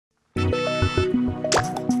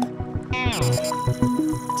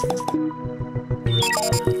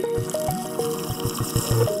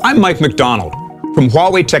I'm Mike McDonald from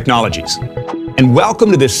Huawei Technologies, and welcome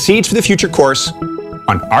to this Seeds for the Future course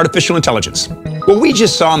on artificial intelligence. What we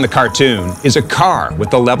just saw in the cartoon is a car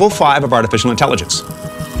with a level 5 of artificial intelligence.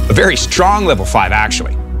 A very strong level 5,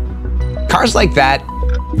 actually. Cars like that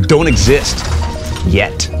don't exist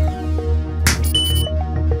yet.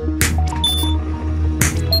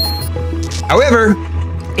 However,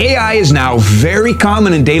 AI is now very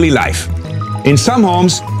common in daily life. In some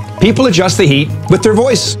homes, people adjust the heat with their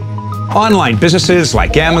voice. Online businesses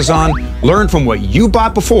like Amazon learn from what you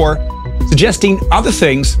bought before, suggesting other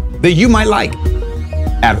things that you might like.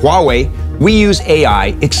 At Huawei, we use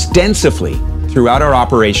AI extensively throughout our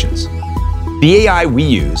operations. The AI we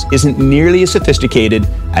use isn't nearly as sophisticated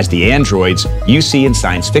as the androids you see in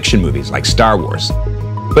science fiction movies like Star Wars,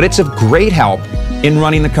 but it's of great help in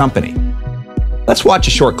running the company. Let's watch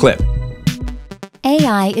a short clip.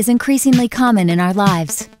 AI is increasingly common in our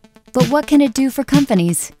lives. But what can it do for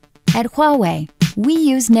companies? At Huawei, we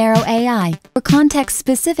use narrow AI, or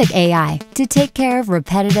context-specific AI, to take care of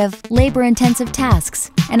repetitive, labor-intensive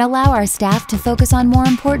tasks and allow our staff to focus on more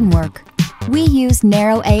important work. We use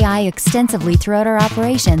narrow AI extensively throughout our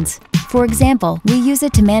operations. For example, we use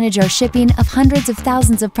it to manage our shipping of hundreds of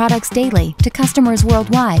thousands of products daily to customers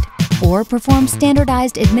worldwide, or perform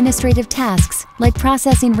standardized administrative tasks like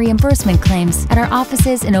processing reimbursement claims at our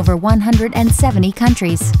offices in over 170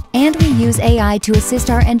 countries. And we use AI to assist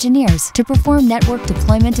our engineers to perform network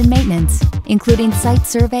deployment and maintenance, including site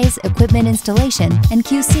surveys, equipment installation, and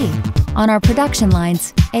QC. On our production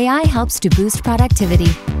lines, AI helps to boost productivity.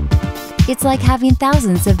 It's like having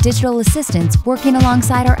thousands of digital assistants working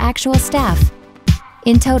alongside our actual staff.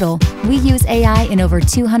 In total, we use AI in over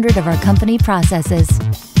 200 of our company processes.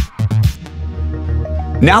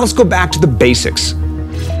 Now let's go back to the basics.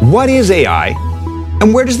 What is AI,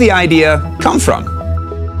 and where does the idea come from?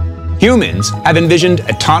 Humans have envisioned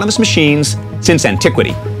autonomous machines since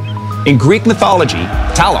antiquity. In Greek mythology,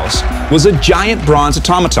 Talos was a giant bronze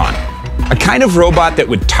automaton, a kind of robot that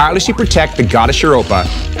would tirelessly protect the goddess Europa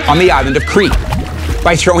on the island of Crete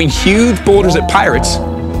by throwing huge boulders at pirates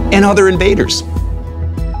and other invaders.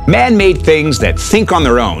 Man-made things that think on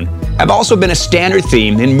their own have also been a standard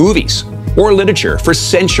theme in movies or literature for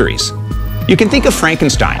centuries. You can think of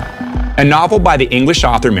Frankenstein, a novel by the English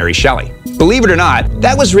author Mary Shelley. Believe it or not,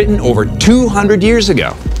 that was written over 200 years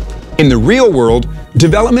ago. In the real world,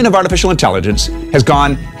 development of artificial intelligence has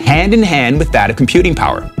gone hand in hand with that of computing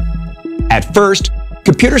power. At first,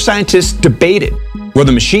 computer scientists debated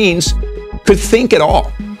whether machines could think at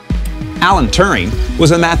all. Alan Turing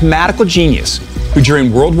was a mathematical genius who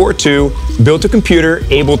during World War II built a computer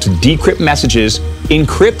able to decrypt messages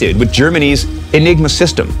encrypted with Germany's Enigma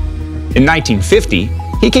system. In 1950,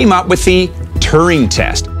 he came up with the Turing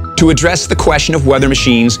Test to address the question of whether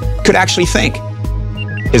machines could actually think.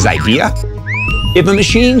 His idea? If a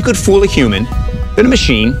machine could fool a human, then a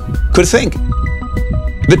machine could think.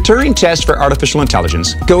 The Turing test for artificial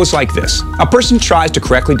intelligence goes like this. A person tries to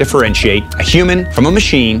correctly differentiate a human from a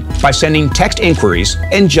machine by sending text inquiries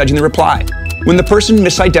and judging the reply. When the person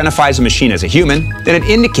misidentifies a machine as a human, then it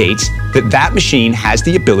indicates that that machine has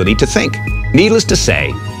the ability to think. Needless to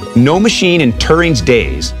say, no machine in Turing's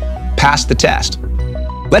days passed the test.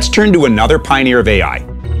 Let's turn to another pioneer of AI,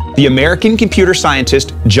 the American computer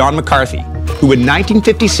scientist John McCarthy, who in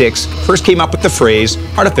 1956 first came up with the phrase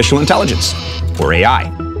artificial intelligence, or AI.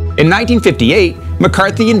 In 1958,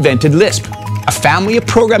 McCarthy invented Lisp, a family of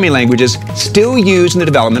programming languages still used in the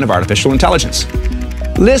development of artificial intelligence.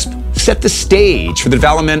 Lisp set the stage for the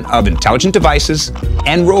development of intelligent devices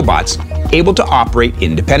and robots able to operate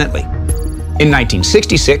independently. In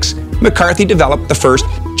 1966, McCarthy developed the first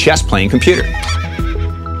chess-playing computer.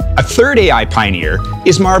 A third AI pioneer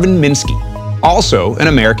is Marvin Minsky, also an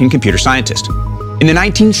American computer scientist. In the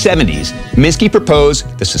 1970s, Minsky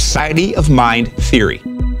proposed the Society of Mind theory.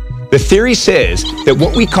 The theory says that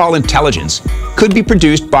what we call intelligence could be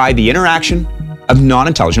produced by the interaction of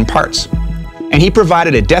non-intelligent parts. And he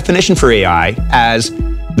provided a definition for AI as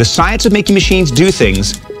the science of making machines do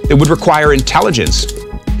things that would require intelligence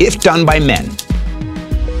if done by men.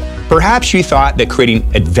 Perhaps you thought that creating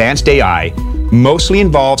advanced AI mostly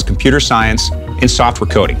involves computer science and software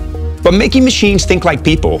coding. But making machines think like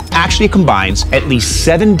people actually combines at least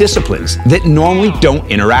 7 disciplines that normally don't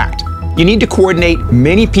interact. You need to coordinate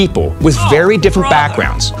many people with very different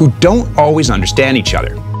backgrounds who don't always understand each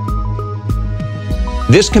other.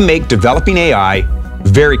 This can make developing AI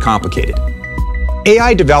very complicated.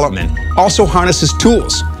 AI development also harnesses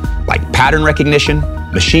tools like pattern recognition,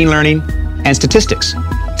 machine learning, and statistics,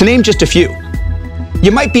 to name just a few. You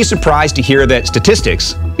might be surprised to hear that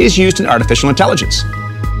statistics is used in artificial intelligence.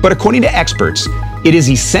 But according to experts, it is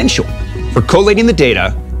essential for collating the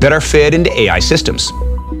data that are fed into AI systems.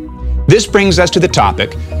 This brings us to the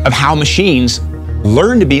topic of how machines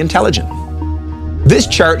learn to be intelligent. This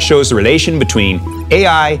chart shows the relation between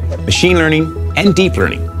AI, machine learning, and deep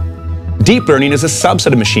learning. Deep learning is a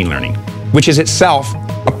subset of machine learning, which is itself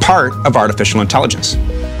a part of artificial intelligence.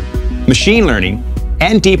 Machine learning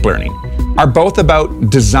and deep learning are both about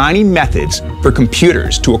designing methods for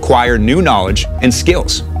computers to acquire new knowledge and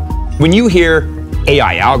skills. When you hear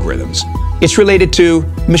AI algorithms, it's related to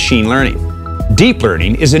machine learning. Deep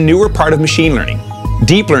learning is a newer part of machine learning.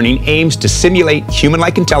 Deep learning aims to simulate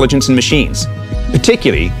human-like intelligence in machines,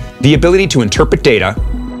 particularly the ability to interpret data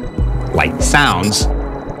like sounds,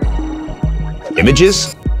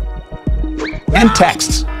 images, and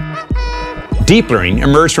texts. Deep learning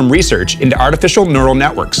emerged from research into artificial neural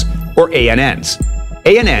networks, or ANNs.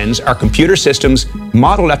 ANNs are computer systems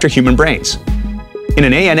modeled after human brains. In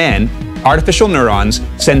an ANN, artificial neurons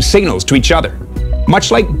send signals to each other,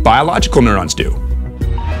 much like biological neurons do.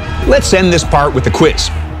 Let's end this part with a quiz.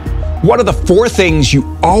 What are the 4 things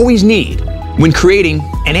you always need when creating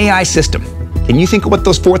an AI system? Can you think of what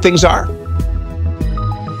those 4 things are?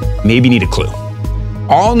 Maybe you need a clue.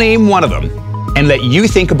 I'll name one of them and let you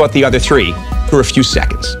think about the other 3 for a few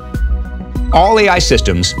seconds. All AI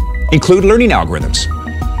systems include learning algorithms.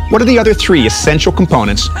 What are the other 3 essential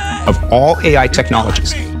components of all AI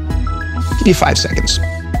technologies? I'll give you 5 seconds.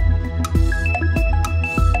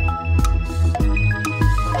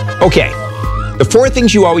 Okay, the 4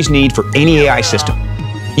 things you always need for any AI system.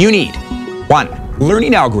 You need 1.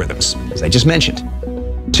 Learning algorithms, as I just mentioned.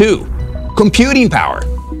 2. Computing power.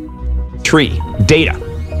 3. Data.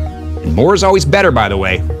 And more is always better, by the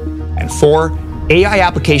way. And 4. AI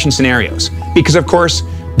application scenarios. Because, of course,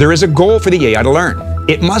 there is a goal for the AI to learn.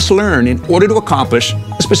 It must learn in order to accomplish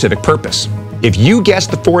a specific purpose. If you guessed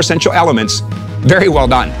the 4 essential elements, very well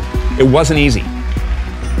done. It wasn't easy.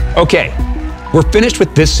 Okay, we're finished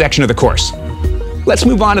with this section of the course. Let's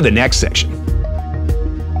move on to the next section.